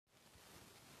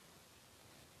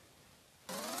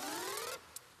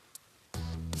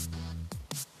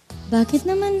Bakit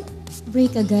naman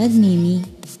break agad, Mimi?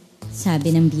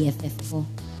 Sabi ng BFF ko.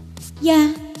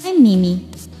 Yeah, I'm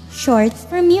Mimi. Short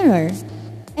for mirror.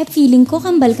 Feeling ko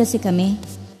kambal kasi kami.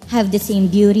 Have the same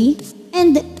beauty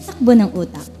and takbo ng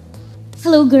utak.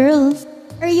 Hello girl,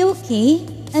 are you okay?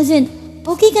 As in,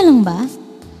 okay ka lang ba?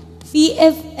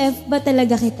 BFF ba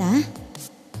talaga kita?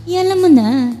 Alam mo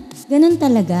na, ganun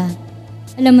talaga.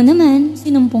 Alam mo naman,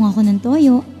 sinumpong ako ng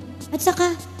toyo. At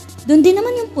saka, doon din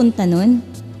naman yung punta nun.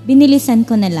 Binilisan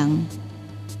ko na lang.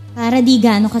 Para di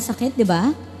gaano kasakit, di ba?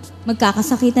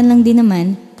 Magkakasakitan lang din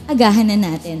naman, agahan na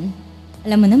natin.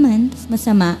 Alam mo naman,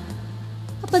 masama.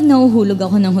 Kapag nauhulog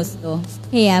ako ng husto,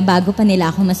 kaya bago pa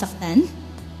nila ako masaktan,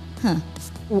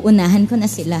 uunahan ko na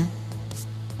sila.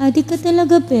 Adik ka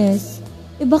talaga, Bes.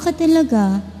 Iba ka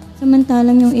talaga.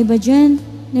 Samantalang yung iba dyan,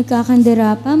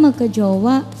 nagkakandira pa,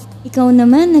 magkajowa. Ikaw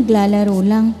naman, naglalaro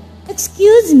lang.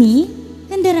 Excuse me?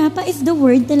 Kandira pa is the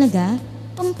word talaga.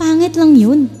 Pampangit lang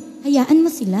yun. Hayaan mo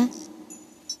sila.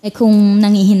 Kung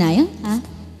nangihinayang ka,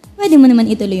 pwede mo naman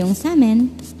ituloy yung sa amin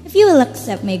if you will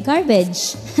accept my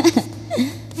garbage.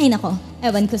 Ay nako,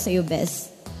 ewan ko sa'yo,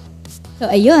 Bes. So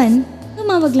ayun,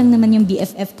 tumawag lang naman yung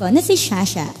BFF ko na si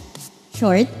Shasha.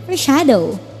 Short for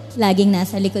shadow. Laging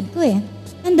nasa likod ko eh.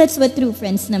 And that's what true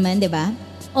friends naman, di ba?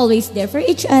 Always there for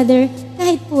each other,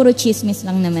 kahit puro chismis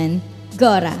lang naman.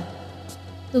 Gora.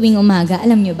 Tuwing umaga,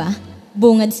 alam nyo ba?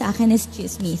 Bungad sa akin is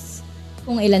chismis.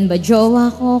 Kung ilan ba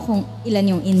jowa ko, kung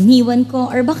ilan yung iniwan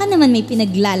ko, or baka naman may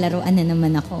pinaglalaroan na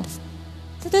naman ako.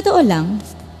 Sa totoo lang,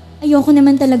 ayoko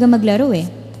naman talaga maglaro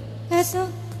eh. Kaso,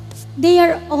 they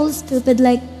are all stupid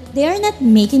like they are not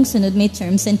making sunod my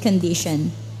terms and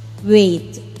condition.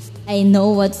 Wait, I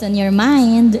know what's on your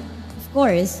mind. Of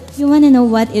course, you wanna know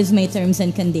what is my terms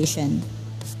and condition.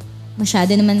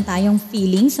 Masyado naman tayong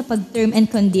feeling sa pag-term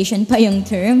and condition pa yung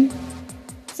term.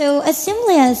 So, as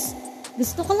simple as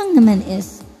gusto ko lang naman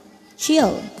is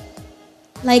chill.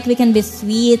 Like we can be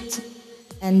sweet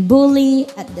and bully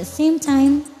at the same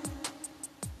time.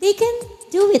 They can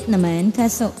do it naman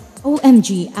kaso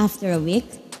OMG after a week,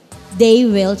 they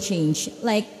will change.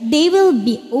 Like they will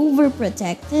be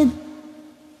overprotected.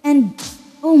 And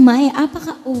oh my,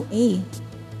 apaka-OA.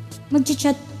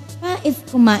 Mag-chat pa if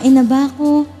kumain na ba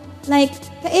ako. Like,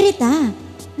 kairita.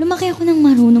 Lumaki ako ng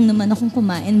marunong naman akong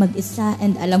kumain mag-isa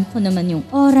and alam ko naman yung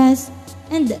oras.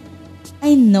 And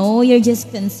I know you're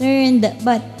just concerned,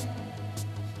 but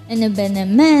ano ba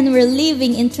naman, we're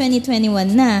living in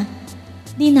 2021 na.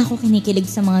 Di na ako kinikilig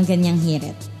sa mga ganyang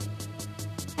hirit.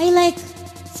 I like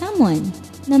someone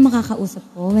na makakausap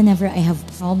ko whenever I have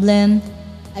problem,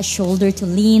 a shoulder to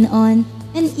lean on,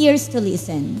 and ears to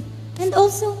listen. And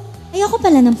also, ayoko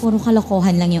pala ng puro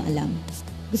kalokohan lang yung alam.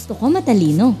 Gusto ko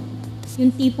matalino.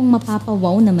 Yung tipong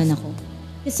mapapawaw naman ako.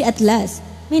 Kasi at last,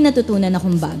 may natutunan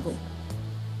akong bago.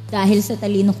 Dahil sa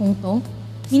talino kong to,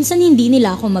 minsan hindi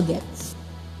nila ako mag-gets.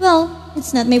 Well,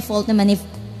 it's not my fault naman if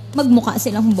magmukha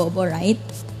silang bobo, right?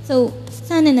 So,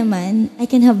 sana naman, I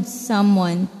can have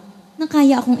someone na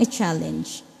kaya akong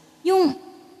i-challenge. Yung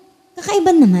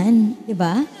kakaiban naman, di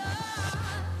ba?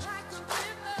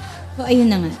 So, ayun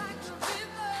na nga.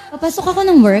 Papasok ako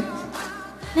ng work,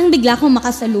 nang bigla akong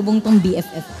makasalubong tong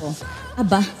BFF ko.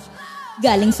 Aba,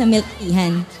 galing sa milk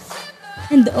teahan.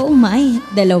 And oh my,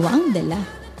 dalawang dala.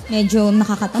 Medyo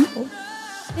nakakatampo.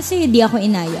 Kasi di ako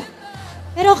inaya.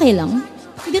 Pero okay lang.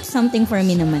 You did something for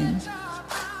me naman.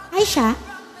 Hi, Sha.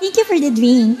 Thank you for the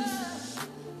drink.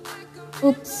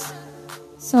 Oops.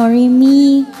 Sorry,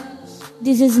 me.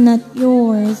 This is not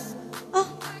yours. Oh,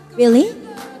 really?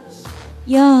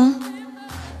 Yeah.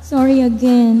 Sorry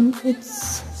again.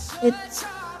 It's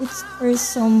for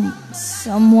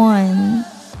someone.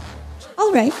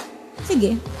 Alright.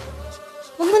 Sige.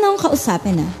 Huwag mo na akong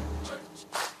kausapin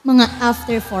Mga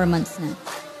after 4 months na.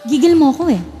 Gigil mo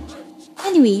ko eh.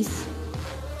 Anyways,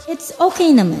 it's okay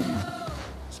naman.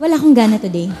 Wala akong gana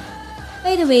today.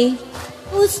 By the way,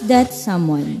 who's that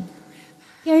someone?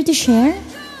 Care to share?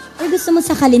 Or gusto mo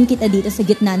sakalin kita dito sa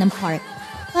gitna ng park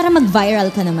para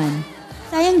mag-viral ka naman?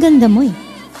 Sayang ganda mo eh.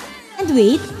 And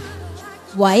wait,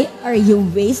 why are you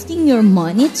wasting your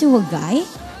money to a guy?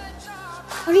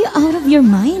 Are you out of your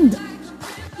mind?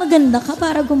 Maganda ka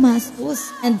para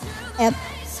gumastos. And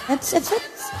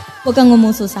huwag kang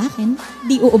umuso sa akin.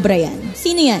 Di uubra yan.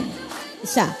 Sino yan?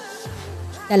 Isa.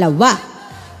 Dalawa.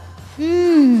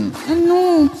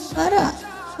 Para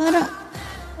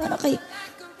kay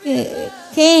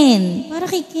Ken. Para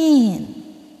kay Ken.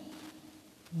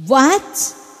 What?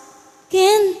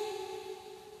 Ken?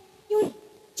 Yung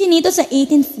chinito sa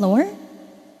 18th floor?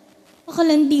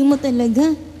 Pakalandi mo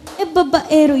talaga.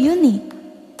 Babaero yun eh.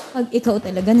 Pag ikaw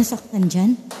talaga nasaktan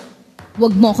dyan,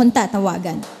 huwag mo akong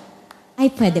tatawagan. Ay,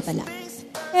 pwede pala.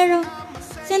 Pero,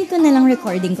 send ko na lang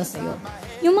recording ko sa'yo.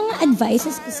 Yung mga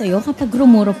advices ko sa'yo kapag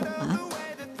rumurupok ka,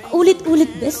 paulit-ulit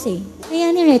bes eh.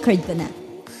 Kaya ni-record ko na.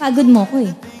 Pagod mo ko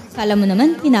eh. Kala mo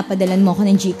naman, pinapadalan mo ko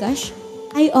ng Gcash?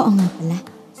 Ay, oo nga pala.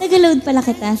 Nag-load pala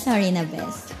kita, sorry na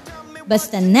bes.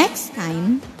 Basta next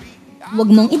time, huwag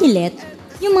mong i-delete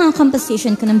yung mga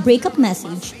composition ko ng breakup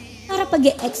message para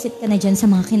pag-e-exit ka na dyan sa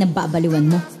mga kinababaliwan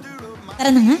mo.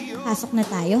 Tara na nga, pasok na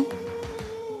tayo.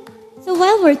 So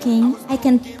while working, I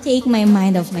can take my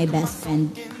mind off my best friend.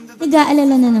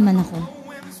 Nag-aalala na naman ako.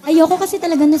 Ayoko kasi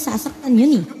talaga nasasaktan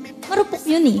yun eh. Marupok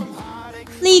yun eh.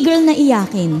 Playgirl na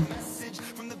iyakin.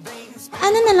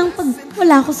 Ano na lang pag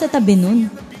wala ako sa tabi nun?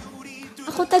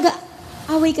 Ako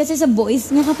taga-away kasi sa boys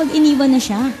niya kapag iniwan na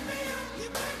siya.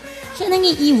 Siya nang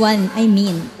iiwan, I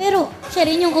mean. Pero siya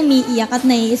rin yung umiiyak at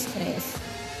nai-stress.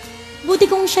 Buti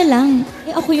kung siya lang.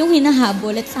 Ako yung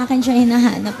hinahabol at sa akin siya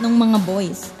hinahanap ng mga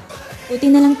boys. Buti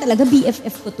na lang talaga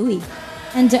BFF ko to eh.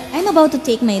 And I'm about to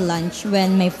take my lunch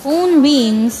when my phone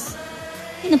rings.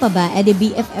 Sino pa ba? Di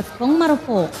BFF kong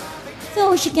marupok.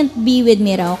 So she can't be with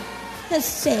me raw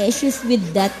kasi she's with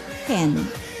that Ken.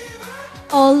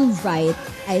 All right,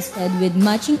 I said with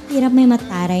matching irap may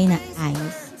mataray na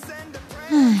eyes.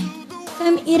 Ay, so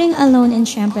I'm eating alone and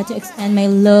syempre to extend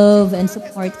my love and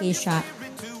support kay siya.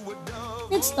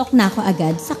 Nag-stalk na ako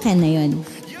agad sa Ken na yun.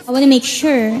 I wanna make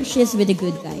sure she's with a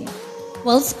good guy.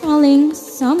 While scrolling,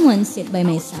 someone sit by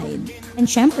my side. And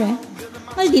syempre,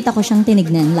 maldita ko siyang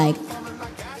tinignan like,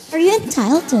 are you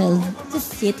entitled to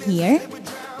sit here?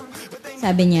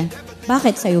 Sabi niya,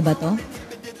 bakit sa'yo ba to?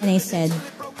 And I said,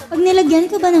 pag nilagyan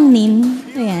ko ba ng name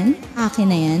ko yan, akin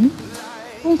na yan?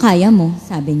 Kung kaya mo,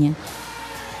 sabi niya.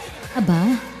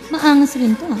 Aba, maangas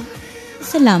rin to ah.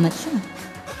 Salamat siya.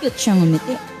 Cute siyang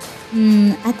umiti.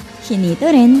 At chinito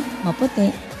rin,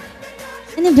 maputi.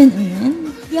 Ano ba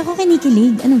naman? Di ako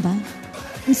kinikilig. Ano ba?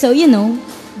 And so, you know,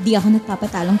 di ako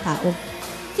nagpapatalong tao.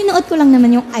 Sinuot ko lang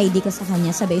naman yung ID ko sa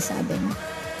kanya, sabay-sabay.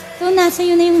 So, nasa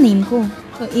yun na yung name ko.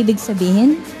 So, ibig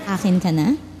sabihin, akin ka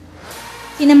na?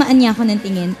 Tinamaan niya ako ng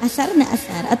tingin, asar na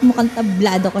asar, at mukhang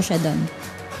tablado ko siya doon.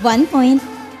 1 point,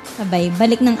 sabay,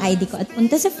 balik ng ID ko at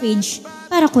punta sa fridge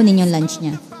para kunin yung lunch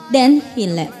niya. Then,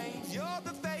 he left.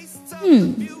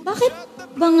 Bakit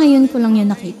ba ngayon ko lang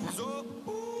yun nakita?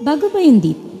 Bago ba yun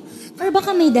dito? Or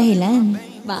baka may dahilan?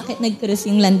 Bakit nag-cruise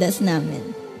yung landas namin?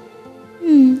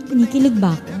 Kinikilig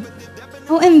ba ako?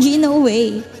 OMG, no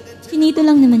way. Chinito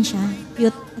lang naman siya.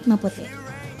 Cute at maputi.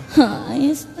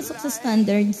 Ayos, pasok sa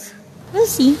standards. We'll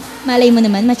see. Malay mo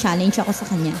naman, ma-challenge ako sa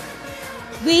kanya.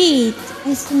 Wait,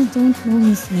 I still don't know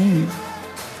his name.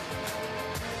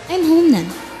 I'm home na.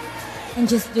 I'm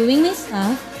just doing my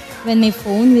stuff when my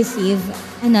phone received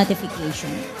a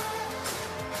notification.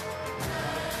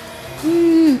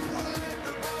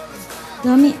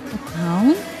 Dummy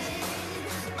account?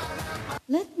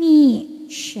 Let me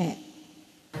check.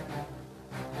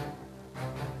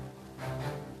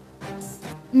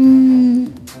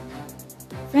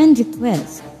 Friend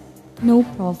request. No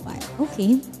profile.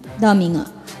 Okay. Dummy nga.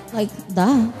 Like,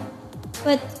 duh.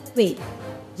 But, wait.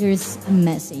 There's a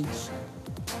message.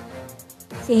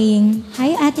 Saying,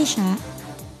 hi Ate Sha.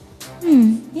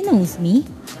 He knows me.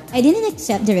 I didn't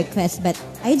accept the request but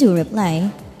I do reply.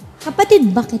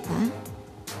 Kapatid ba kita?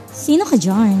 Sino ka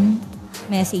dyan?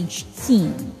 Message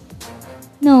seen.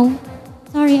 No,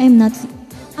 sorry, I'm not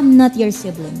your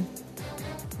sibling.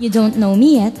 You don't know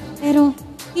me yet, pero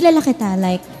kilala kita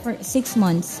like for 6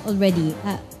 months already.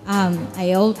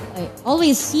 I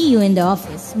always see you in the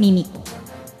office, Mimiko.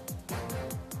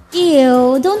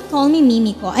 Ew, don't call me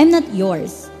Mimiko. I'm not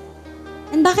yours.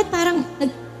 And bakit parang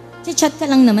nag-chat ka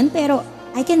lang naman pero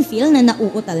I can feel na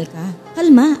nauutal ka.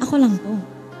 Kalma, ako lang to.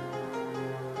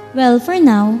 Well, for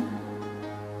now,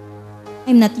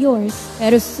 I'm not yours,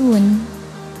 pero soon,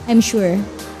 I'm sure,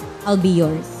 I'll be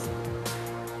yours.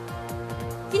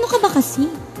 Sino ka ba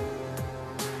kasi?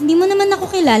 Hindi mo naman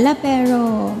ako kilala,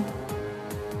 pero